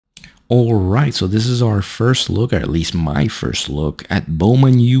All right, so this is our first look, or at least my first look, at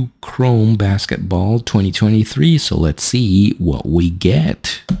Bowman U Chrome Basketball 2023. So let's see what we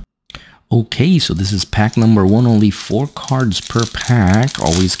get. Okay, so this is pack number 1, only 4 cards per pack.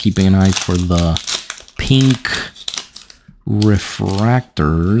 Always keeping an eye for the pink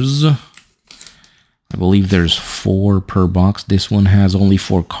refractors. I believe there's 4 per box. This one has only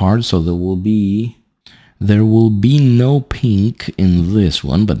 4 cards, so there will be no pink in this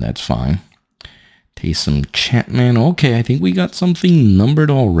one, but that's fine. Taysom Chapman. Okay, I think we got something numbered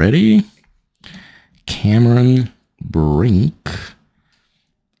already. Cameron Brink.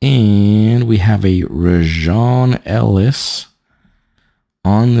 And we have a Rajon Ellis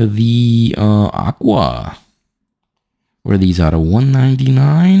on the Aqua. Were these out of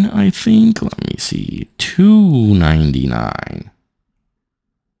 199, I think? Let me see. 299.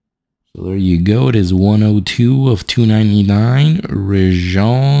 So there you go. It is 102 of 299.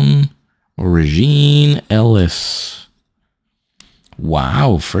 Regine Ellis.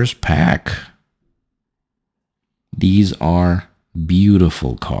 Wow, first pack. These are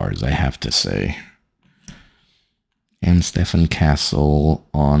beautiful cards, I have to say. And Stephen Castle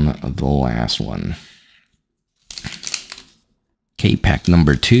on the last one. Okay, pack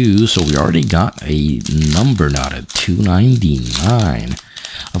number 2. So we already got a number out of 299.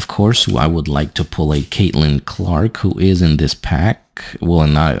 Of course, I would like to pull a Caitlin Clark, who is in this pack. Well,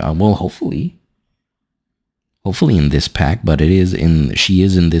 hopefully in this pack, but she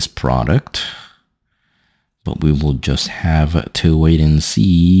is in this product. But we will just have to wait and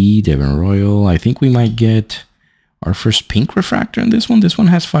see. Devin Royal. I think we might get our first pink refractor in this one. This one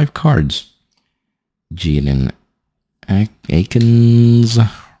has 5 cards. Jaden Akins,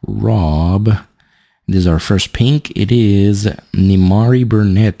 Rob. This is our first pink. It is Nimari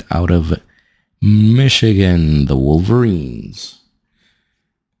Burnett out of Michigan, the Wolverines,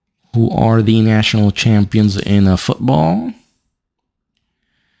 who are the national champions in football.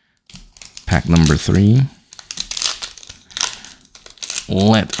 Pack number 3.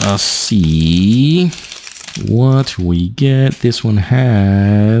 Let us see what we get. This one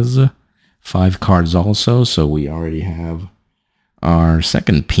has 5 cards also, so we already have our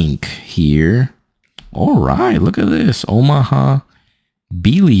second pink here. All right, look at this. Omaha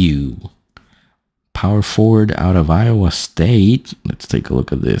Biliu, power forward out of Iowa State. Let's take a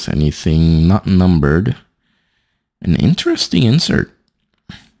look at this. Anything not numbered. An interesting insert.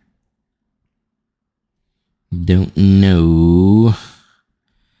 Don't know.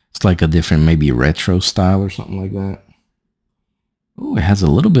 It's like a different, maybe retro style or something like that. Oh, it has a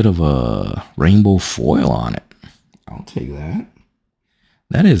little bit of a rainbow foil on it. I'll take that.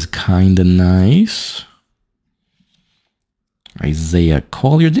 That is kind of nice. Isaiah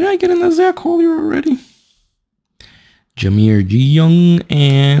Collier. Did I get an Isaiah Collier already? Jameer Young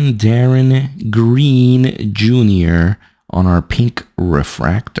and Darren Green Jr. on our pink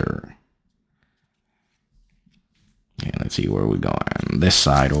refractor. Okay, let's see where we're going. This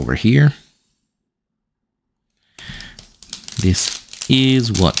side over here. This is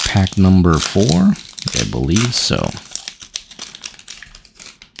what, pack number 4? I believe so.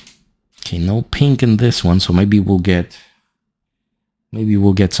 Okay, no pink in this one, so maybe we'll get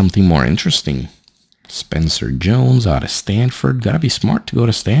something more interesting. Spencer Jones out of Stanford. Gotta be smart to go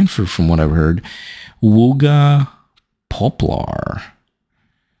to Stanford from what I've heard. Wooga Poplar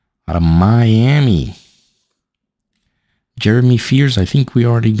out of Miami. Jeremy Fears, I think we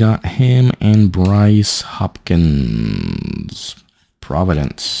already got him. And Bryce Hopkins,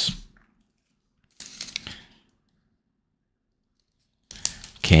 Providence.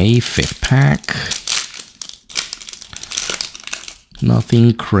 Okay, 5th pack.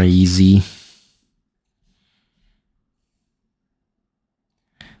 Nothing crazy.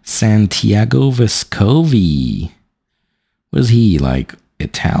 Santiago Vescovi. Was he like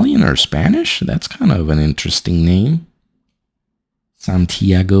Italian or Spanish? That's kind of an interesting name.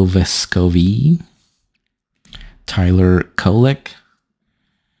 Santiago Vescovi. Tyler Kolek.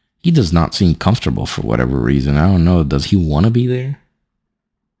 He does not seem comfortable for whatever reason. I don't know. Does he want to be there?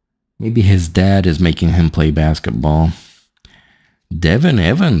 Maybe his dad is making him play basketball. Devin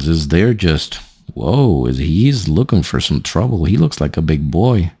Evans is there just, whoa, he's looking for some trouble. He looks like a big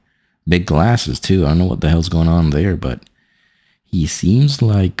boy. Big glasses too. I don't know what the hell's going on there, but he seems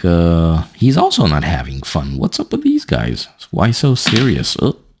like he's also not having fun. What's up with these guys? Why so serious?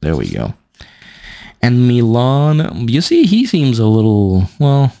 Oh, there we go. And Milan, you see, he seems a little,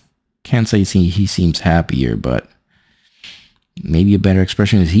 well, can't say he seems happier, but maybe a better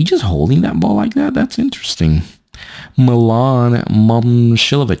expression is he just holding that ball like that? That's interesting. Milan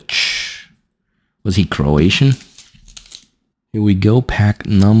Momcilovic. Was he Croatian? Here we go, pack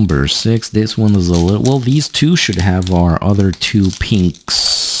number 6. This one is a little... Well, these two should have our other two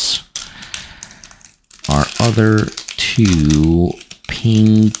pinks. Our other two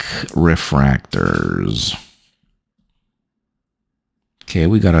pink refractors. Okay,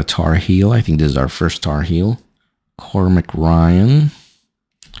 we got a Tar Heel. I think this is our first Tar Heel. Cormac Ryan.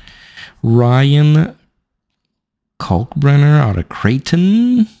 Ryan Kalkbrenner out of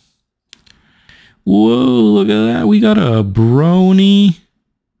Creighton. Whoa, look at that. We got a Bronny.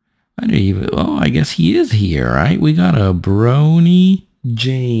 I didn't even... Oh, I guess he is here, right? We got a Bronny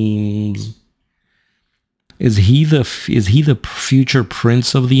James. Is he the future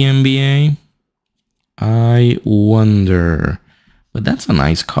prince of the NBA? I wonder. But that's a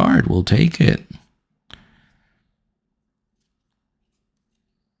nice card. We'll take it.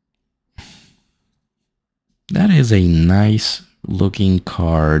 That is a nice looking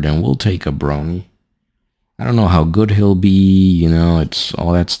card, and we'll take a Bronny. I don't know how good he'll be, you know, it's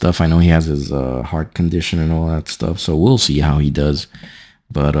all that stuff. I know he has his heart condition and all that stuff, so we'll see how he does.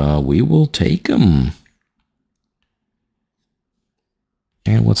 But we will take him.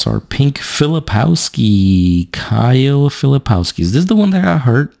 And what's our pink? Filipowski. Kyle Filipowski. Is this the one that got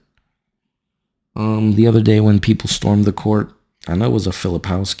hurt? The other day when people stormed the court? I know it was a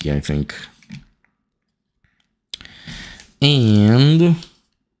Filipowski, I think. And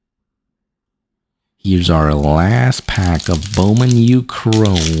here's our last pack of Bowman U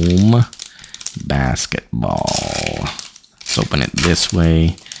Chrome basketball. Let's open it this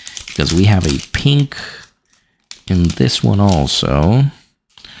way because we have a pink in this one also.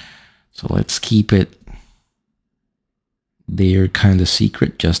 So let's keep it there kind of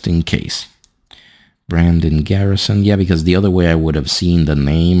secret just in case. Brandon Garrison. Yeah, because the other way I would have seen the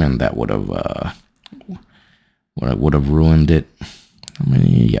name and that would have ruined it. How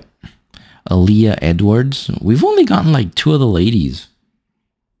many? Yeah. Aaliyah Edwards. We've only gotten like 2 of the ladies.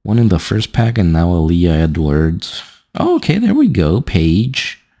 One in the first pack and now Aaliyah Edwards. Oh, okay, there we go.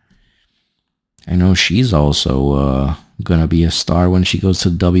 Paige. I know she's also gonna be a star when she goes to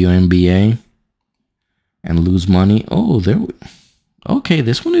WNBA and lose money. Oh, there. Okay,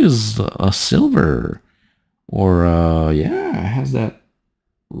 this one is a silver. Or, yeah, it has that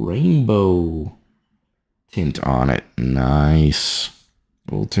rainbow tint on it. Nice.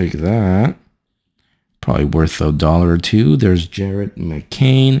 We'll take that. Probably worth $1 or $2. There's Jarrett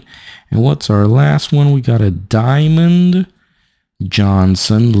McCain. And what's our last one? We got a Diamond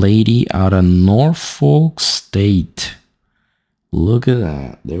Johnson lady out of Norfolk State. Look at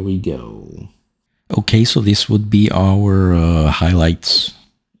that. There we go. Okay, so this would be our highlights,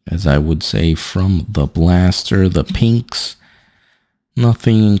 as I would say, from the blaster. The pinks.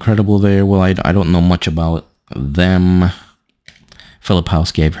 Nothing incredible there. Well, I don't know much about them.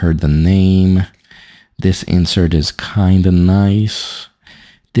 Filipowski, I've heard the name. This insert is kind of nice.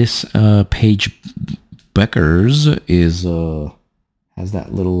 This Paige Bueckers is has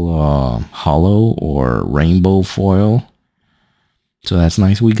that little hollow or rainbow foil. So that's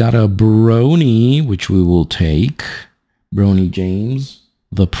nice. We got a Bronny, which we will take. Bronny James,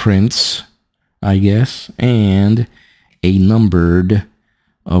 the Prince, I guess, and a numbered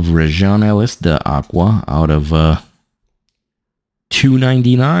of Rajon Ellis, the Aqua, out of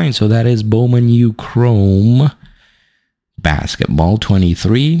 $2.99. So that is Bowman U Chrome Basketball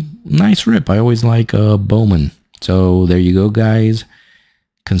 23. Nice rip. I always like Bowman. So there you go, guys.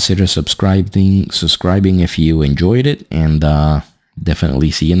 Consider subscribing if you enjoyed it, and definitely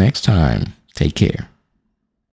see you next time. Take care.